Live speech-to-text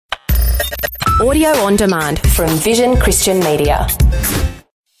Audio on demand from Vision Christian Media.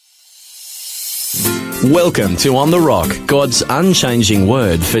 Welcome to On the Rock, God's unchanging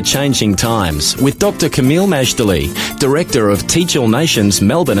word for changing times, with Dr. Camille Majdali, Director of Teach All Nations,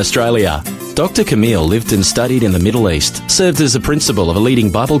 Melbourne, Australia. Dr. Camille lived and studied in the Middle East, served as a principal of a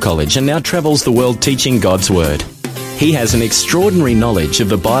leading Bible college, and now travels the world teaching God's Word. He has an extraordinary knowledge of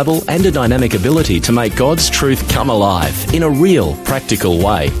the Bible and a dynamic ability to make God's truth come alive in a real, practical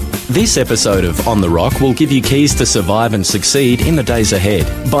way. This episode of On the Rock will give you keys to survive and succeed in the days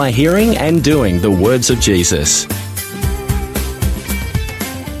ahead by hearing and doing the words of Jesus.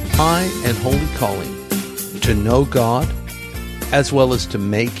 High and holy calling, to know God as well as to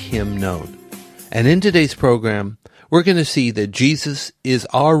make Him known. And in today's program, we're going to see that Jesus is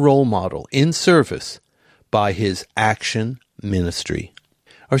our role model in service by His action ministry.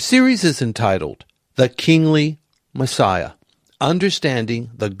 Our series is entitled, The Kingly Messiah, Understanding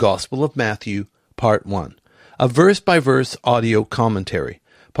the Gospel of Matthew, Part 1, a verse-by-verse audio commentary,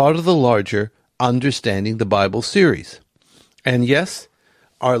 part of the larger Understanding the Bible series. And yes,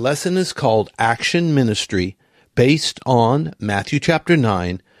 our lesson is called Action Ministry, based on Matthew chapter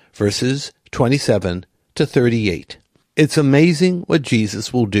 9, verses 27 to 38. It's amazing what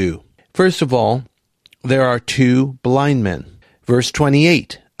Jesus will do. First of all, there are two blind men. Verse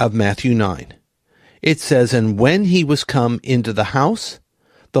 28 of Matthew 9. It says, And when he was come into the house,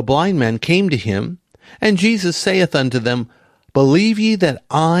 the blind men came to him, and Jesus saith unto them, Believe ye that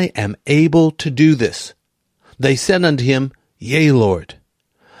I am able to do this? They said unto him, Yea, Lord.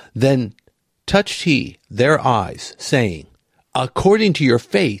 Then touched he their eyes, saying, According to your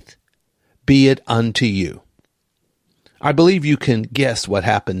faith, be it unto you. I believe you can guess what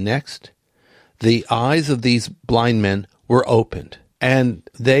happened next. The eyes of these blind men were opened, and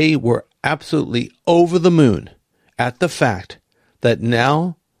they were absolutely over the moon at the fact that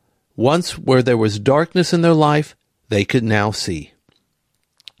now, once where there was darkness in their life, they could now see.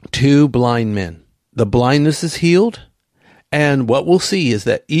 Two blind men. The blindness is healed, and what we'll see is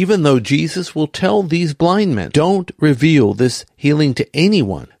that even though Jesus will tell these blind men, don't reveal this healing to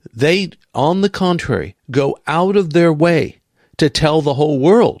anyone, they, on the contrary, go out of their way to tell the whole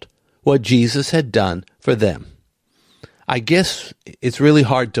world what Jesus had done for them. I guess it's really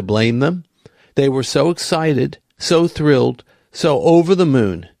hard to blame them. They were so excited, so thrilled, so over the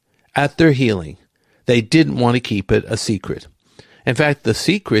moon at their healing, they didn't want to keep it a secret. In fact, the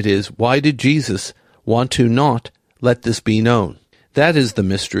secret is, why did Jesus want to not let this be known? That is the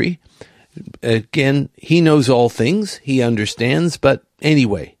mystery. Again, He knows all things, He understands, but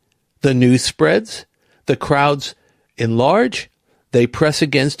anyway, the news spreads, the crowds enlarge, they press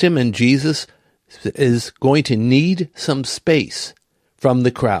against Him, and Jesus is going to need some space from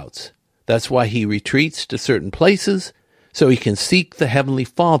the crowds. That's why He retreats to certain places, so He can seek the Heavenly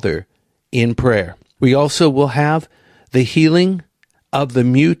Father in prayer. We also will have the healing of the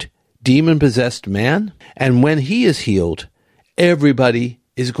mute, demon-possessed man, and when he is healed, everybody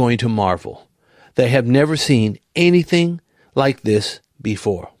is going to marvel. They have never seen anything like this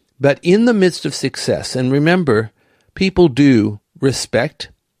before. But in the midst of success, and remember, people do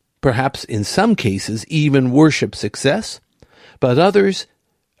respect, perhaps in some cases even worship success, but others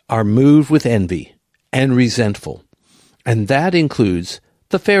are moved with envy and resentful. And that includes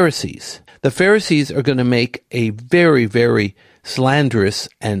the Pharisees. The Pharisees are going to make a very, very slanderous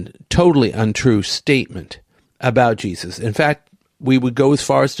and totally untrue statement about Jesus. In fact, we would go as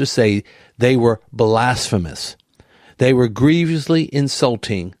far as to say they were blasphemous. They were grievously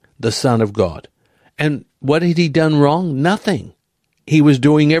insulting the Son of God. And what had He done wrong? Nothing. He was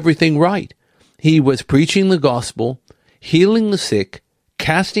doing everything right. He was preaching the gospel, healing the sick,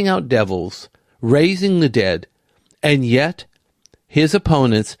 casting out devils, raising the dead, and yet His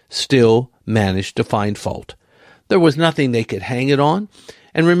opponents still managed to find fault. There was nothing they could hang it on.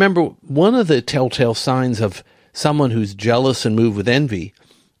 And remember, one of the telltale signs of someone who's jealous and moved with envy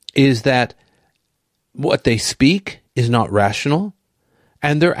is that what they speak is not rational,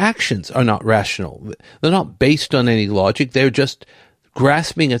 and their actions are not rational. They're not based on any logic. They're just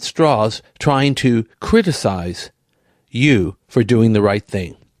grasping at straws, trying to criticize you for doing the right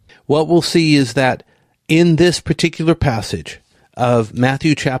thing. What we'll see is that in this particular passage of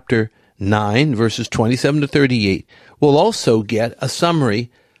Matthew chapter 9, verses 27 to 38, we'll also get a summary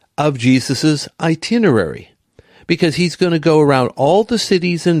of Jesus' itinerary, because He's going to go around all the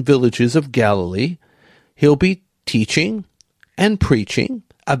cities and villages of Galilee. He'll be teaching and preaching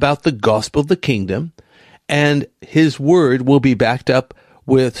about the gospel of the kingdom, and His word will be backed up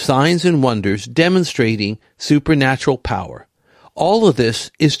with signs and wonders demonstrating supernatural power. All of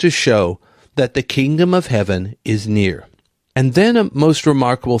this is to show that the kingdom of heaven is near. And then a most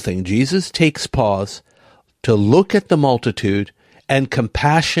remarkable thing, Jesus takes pause to look at the multitude, and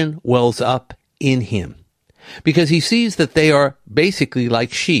compassion wells up in him, because he sees that they are basically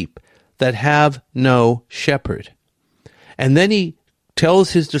like sheep that have no shepherd. And then he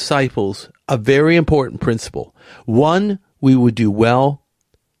tells his disciples a very important principle, one we would do well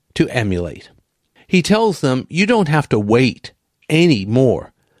to emulate. He tells them, you don't have to wait any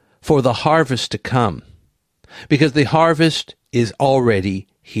more for the harvest to come, because the harvest is already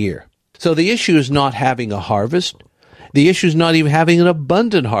here. So the issue is not having a harvest. The issue is not even having an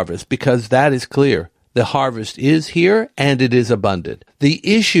abundant harvest, because that is clear. The harvest is here and it is abundant. The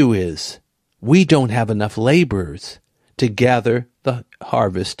issue is we don't have enough laborers to gather the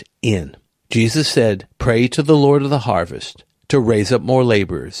harvest in. Jesus said, pray to the Lord of the harvest to raise up more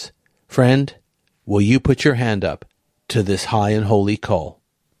laborers. Friend, will you put your hand up to this high and holy call?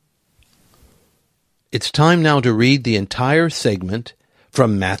 It's time now to read the entire segment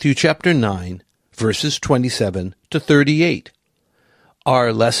from Matthew chapter 9, verses 27 to 38.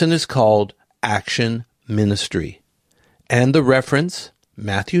 Our lesson is called Action Ministry, and the reference,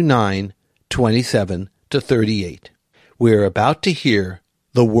 Matthew 9, 27 to 38. We are about to hear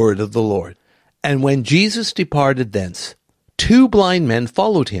the word of the Lord. And when Jesus departed thence, 2 blind men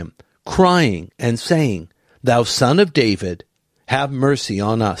followed him, crying and saying, Thou Son of David, have mercy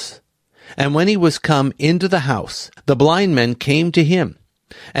on us. And when he was come into the house, the blind men came to him.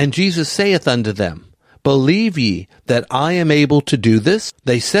 And Jesus saith unto them, Believe ye that I am able to do this?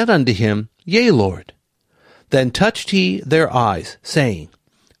 They said unto him, Yea, Lord. Then touched he their eyes, saying,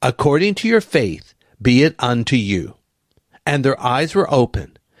 According to your faith be it unto you. And their eyes were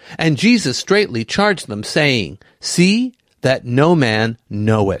opened. And Jesus straitly charged them, saying, See that no man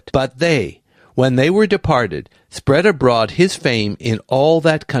know it. But they, when they were departed, spread abroad his fame in all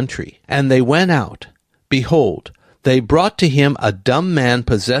that country. And they went out. Behold, they brought to him a dumb man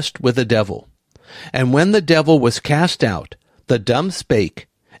possessed with a devil. And when the devil was cast out, the dumb spake,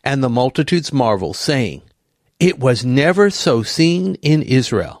 and the multitudes marveled, saying, It was never so seen in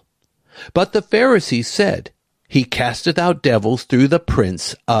Israel. But the Pharisees said, He casteth out devils through the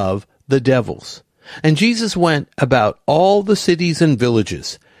prince of the devils. And Jesus went about all the cities and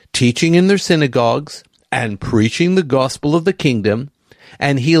villages, teaching in their synagogues, and preaching the gospel of the kingdom,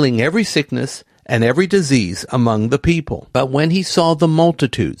 and healing every sickness and every disease among the people. But when he saw the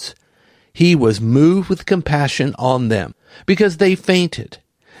multitudes, he was moved with compassion on them, because they fainted,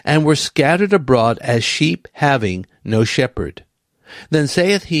 and were scattered abroad as sheep having no shepherd. Then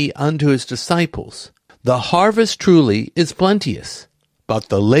saith he unto his disciples, The harvest truly is plenteous, but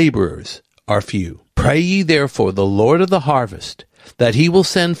the laborers are few. Pray ye therefore the Lord of the harvest, that he will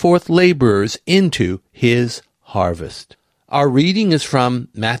send forth laborers into his harvest. Our reading is from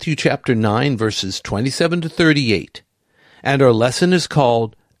Matthew chapter 9, verses 27 to 38, and our lesson is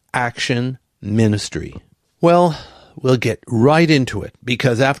called Action Ministry. Well, we'll get right into it,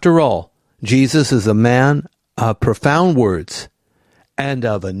 because after all, Jesus is a man of profound words and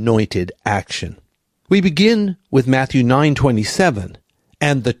of anointed action. We begin with Matthew 9:27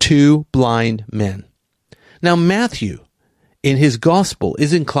 and the 2 blind men. Now Matthew, in his gospel,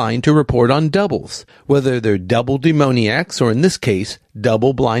 is inclined to report on doubles, whether they're double demoniacs or in this case,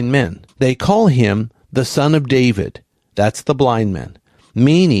 double blind men. They call him the Son of David. That's the blind man,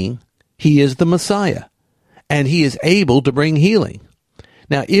 meaning he is the Messiah, and he is able to bring healing.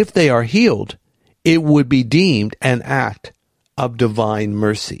 Now, if they are healed, it would be deemed an act of divine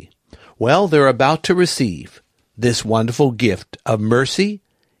mercy. Well, they're about to receive this wonderful gift of mercy,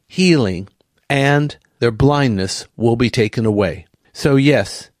 healing, and their blindness will be taken away. So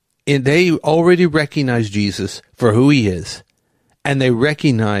yes, they already recognize Jesus for who he is, and they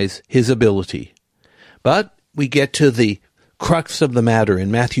recognize his ability. But we get to the crux of the matter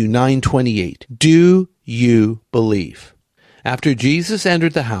in Matthew 9:28. Do you believe? After Jesus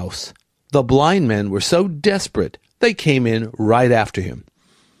entered the house, the blind men were so desperate, they came in right after him.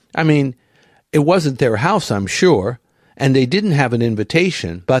 I mean, it wasn't their house, I'm sure, and they didn't have an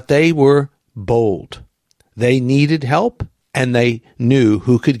invitation, but they were bold. They needed help, and they knew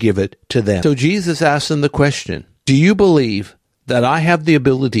who could give it to them. So Jesus asked them the question, do you believe that I have the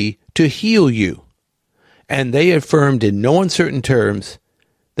ability to heal you? And they affirmed in no uncertain terms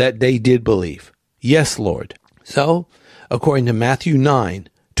that they did believe. Yes, Lord. So, according to Matthew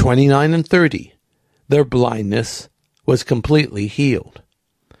 9:29 and 30, their blindness was completely healed.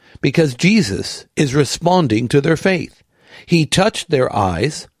 Because Jesus is responding to their faith. He touched their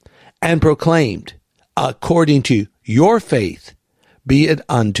eyes and proclaimed, according to your faith, be it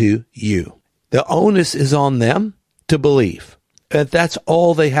unto you. The onus is on them to believe. That's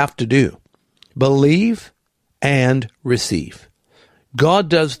all they have to do. Believe and receive. God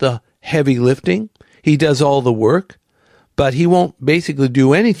does the heavy lifting. He does all the work, but he won't basically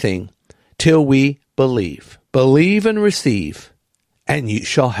do anything till we believe. Believe and receive, and you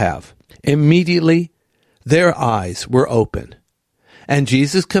shall have. Immediately, their eyes were open, and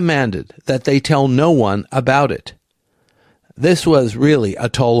Jesus commanded that they tell no one about it. This was really a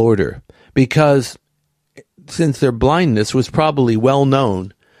tall order, because since their blindness was probably well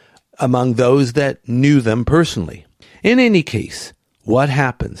known among those that knew them personally. In any case, what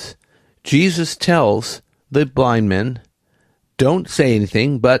happens? Jesus tells the blind men, don't say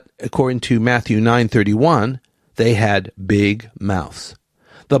anything, but according to Matthew 9:31, they had big mouths.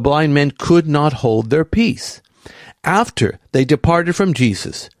 The blind men could not hold their peace. After they departed from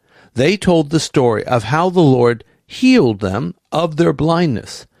Jesus, they told the story of how the Lord healed them of their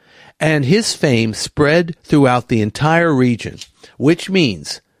blindness, and his fame spread throughout the entire region, which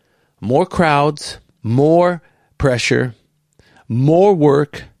means more crowds, more pressure, more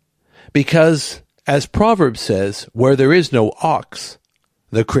work, because, as Proverbs says, where there is no ox,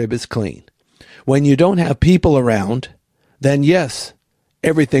 the crib is clean. When you don't have people around, then yes,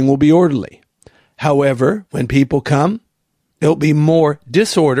 everything will be orderly. However, when people come, there'll be more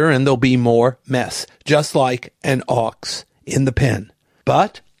disorder and there'll be more mess, just like an ox in the pen.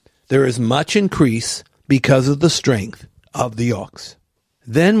 But there is much increase because of the strength of the ox.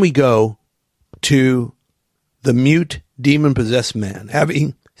 Then we go to the mute, demon-possessed man,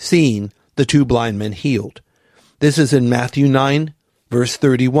 having seen the two blind men healed. This is in Matthew 9, verse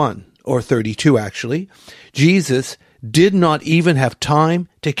 31, or 32 actually. Jesus did not even have time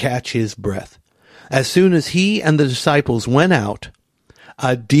to catch his breath. As soon as he and the disciples went out,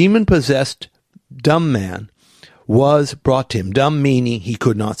 a demon-possessed dumb man was brought to him. Dumb meaning he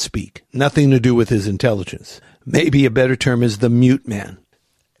could not speak. Nothing to do with his intelligence. Maybe a better term is the mute man.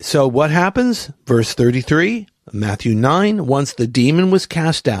 So what happens? Verse 33, Matthew 9, once the demon was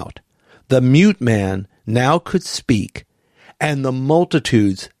cast out, the mute man now could speak, and the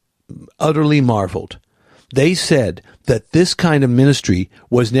multitudes utterly marveled. They said that this kind of ministry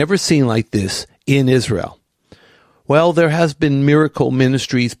was never seen like this in Israel. Well, there has been miracle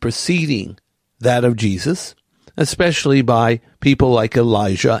ministries preceding that of Jesus, especially by people like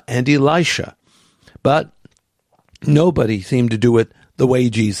Elijah and Elisha. But nobody seemed to do it the way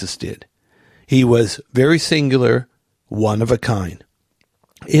Jesus did. He was very singular, one of a kind.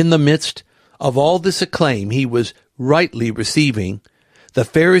 In the midst of all this acclaim he was rightly receiving, the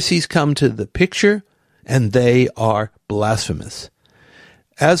Pharisees come to the picture, and they are blasphemous.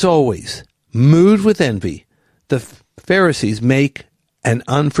 As always, moved with envy, the Pharisees make an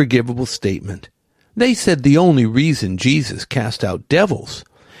unforgivable statement. They said the only reason Jesus cast out devils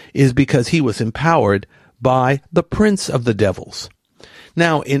is because he was empowered by the prince of the devils.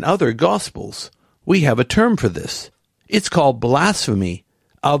 Now, in other Gospels, we have a term for this. It's called blasphemy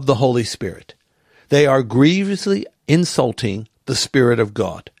of the Holy Spirit. They are grievously insulting the Spirit of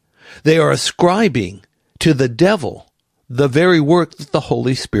God. They are ascribing to the devil the very work that the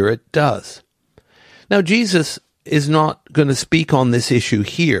Holy Spirit does. Now, Jesus is not going to speak on this issue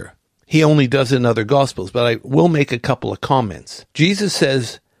here. He only does it in other Gospels, but I will make a couple of comments. Jesus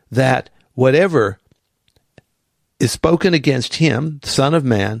says that whatever is spoken against him, Son of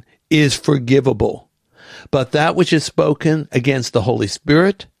Man, is forgivable. But that which is spoken against the Holy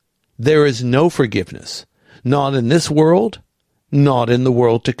Spirit, there is no forgiveness. Not in this world, not in the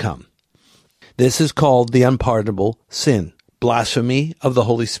world to come. This is called the unpardonable sin, blasphemy of the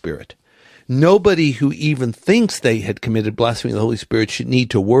Holy Spirit. Nobody who even thinks they had committed blasphemy of the Holy Spirit should need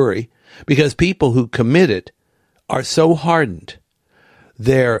to worry, because people who commit it are so hardened.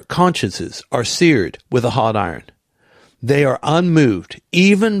 Their consciences are seared with a hot iron. They are unmoved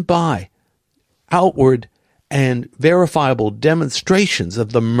even by outward and verifiable demonstrations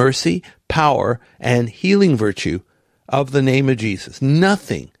of the mercy, power, and healing virtue of the name of Jesus.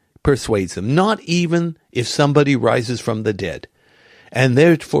 Nothing persuades them, not even if somebody rises from the dead. And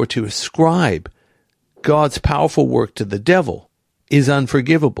therefore to ascribe God's powerful work to the devil is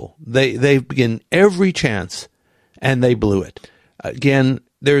unforgivable. They've given every chance and they blew it. Again,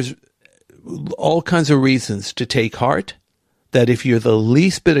 there's all kinds of reasons to take heart that if you're the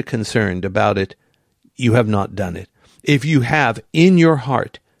least bit concerned about it, you have not done it. If you have in your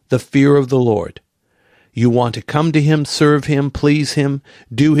heart the fear of the Lord, you want to come to him, serve him, please him,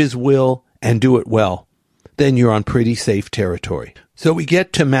 do his will, and do it well, then you're on pretty safe territory. So we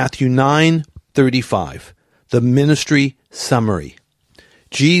get to Matthew 9:35, the ministry summary.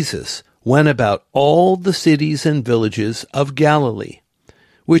 Jesus went about all the cities and villages of Galilee.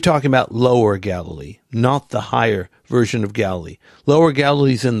 We're talking about Lower Galilee, not the higher version of Galilee. Lower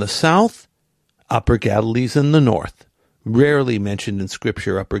Galilee is in the south, Upper Galilee's in the north. Rarely mentioned in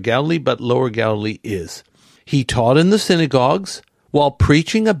Scripture, Upper Galilee, but Lower Galilee is. He taught in the synagogues while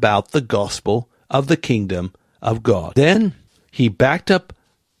preaching about the gospel of the kingdom of God. Then he backed up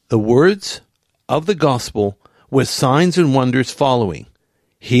the words of the gospel with signs and wonders following,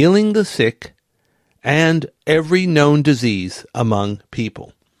 healing the sick and every known disease among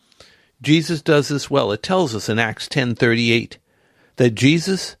people. Jesus does this well. It tells us in Acts 10:38 that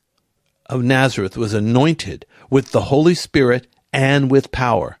Jesus of Nazareth was anointed with the Holy Spirit and with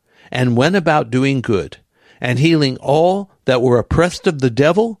power, and went about doing good, and healing all that were oppressed of the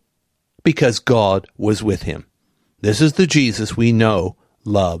devil, because God was with him. This is the Jesus we know,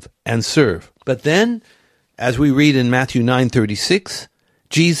 love, and serve. But then, as we read in Matthew 9:36,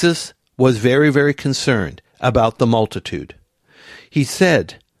 Jesus was very, very concerned about the multitude. He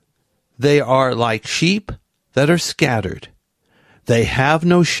said, "They are like sheep that are scattered. They have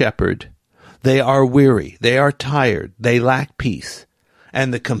no shepherd. They are weary. They are tired. They lack peace."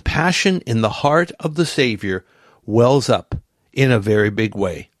 And the compassion in the heart of the Savior wells up in a very big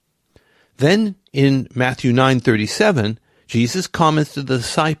way. Then in Matthew 9:37, Jesus comments to the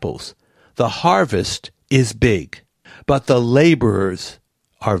disciples, "The harvest is big, but the laborers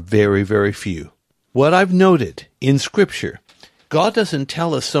are very, very few." What I've noted in Scripture, God doesn't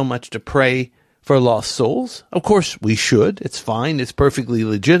tell us so much to pray for lost souls. Of course, we should. It's fine. It's perfectly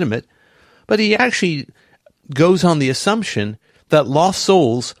legitimate. But he actually goes on the assumption that lost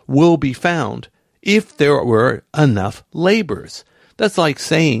souls will be found if there were enough laborers. That's like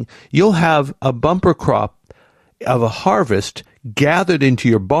saying you'll have a bumper crop of a harvest gathered into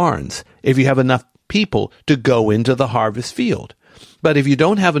your barns if you have enough people to go into the harvest field. But if you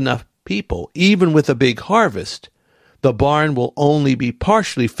don't have enough people, even with a big harvest, the barn will only be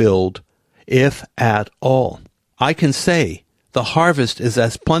partially filled, if at all. I can say the harvest is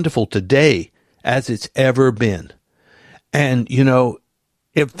as plentiful today as it's ever been. And,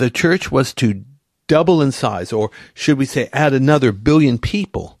 if the church was to double in size, or should we say add another billion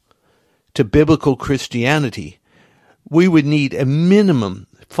people to biblical Christianity, we would need a minimum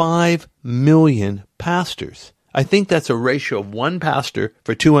 5 million pastors. I think that's a ratio of one pastor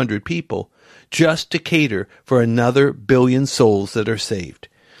for 200 people just to cater for another billion souls that are saved.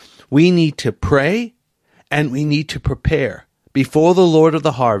 We need to pray and we need to prepare before the Lord of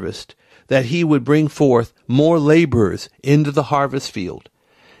the harvest that he would bring forth more laborers into the harvest field.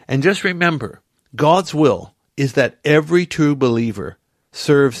 And just remember, God's will is that every true believer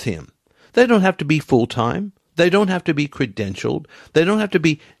serves him. They don't have to be full-time. They don't have to be credentialed. They don't have to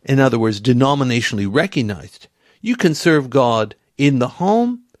be, in other words, denominationally recognized. You can serve God in the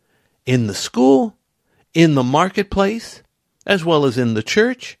home, in the school, in the marketplace, as well as in the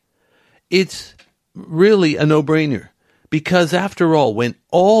church. It's really a no-brainer, because after all, when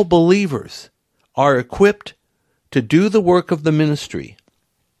all believers are equipped to do the work of the ministry,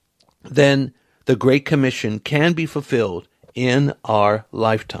 then the Great Commission can be fulfilled in our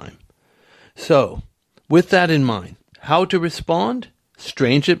lifetime. So, with that in mind, how to respond?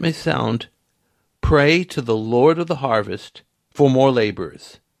 Strange it may sound, pray to the Lord of the harvest for more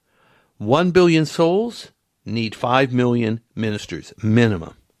laborers. 1 billion souls need 5 million ministers,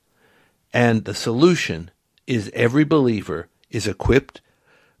 minimum. And the solution is every believer is equipped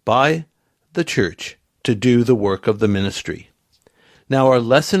by the church to do the work of the ministry. Now our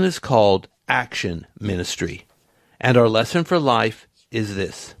lesson is called Action Ministry, and our lesson for life is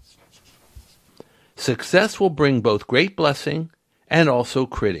this. Success will bring both great blessing and also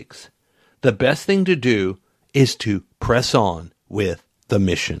critics. The best thing to do is to press on with the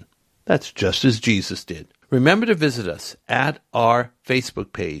mission. That's just as Jesus did. Remember to visit us at our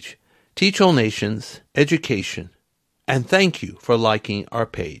Facebook page, Teach All Nations Education, and thank you for liking our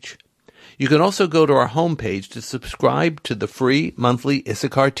page. You can also go to our homepage to subscribe to the free monthly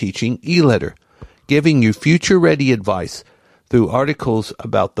Issachar Teaching e-letter, giving you future-ready advice through articles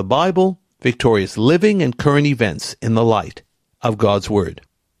about the Bible, victorious living, and current events in the light of God's Word.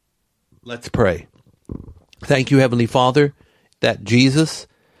 Let's pray. Thank you, Heavenly Father, that Jesus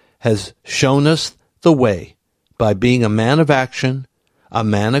has shown us the way by being a man of action, a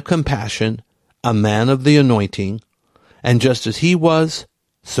man of compassion, a man of the anointing, and just as he was,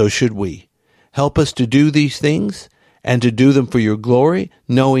 so should we. Help us to do these things and to do them for your glory,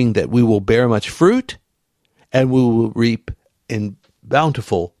 knowing that we will bear much fruit and we will reap in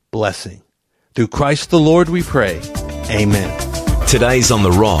bountiful blessing. Through Christ the Lord we pray. Amen. Today's On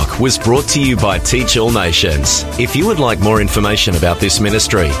The Rock was brought to you by Teach All Nations. If you would like more information about this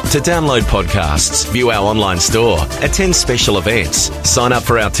ministry, to download podcasts, view our online store, attend special events, sign up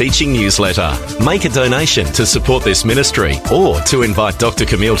for our teaching newsletter, make a donation to support this ministry, or to invite Dr.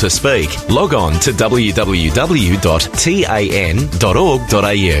 Camille to speak, log on to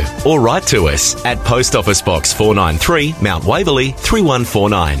www.tan.org.au or write to us at Post Office Box 493, Mount Waverley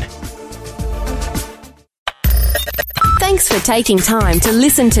 3149. Thanks for taking time to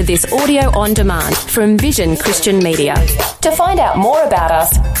listen to this audio on demand from Vision Christian Media. To find out more about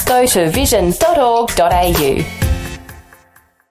us, go to vision.org.au.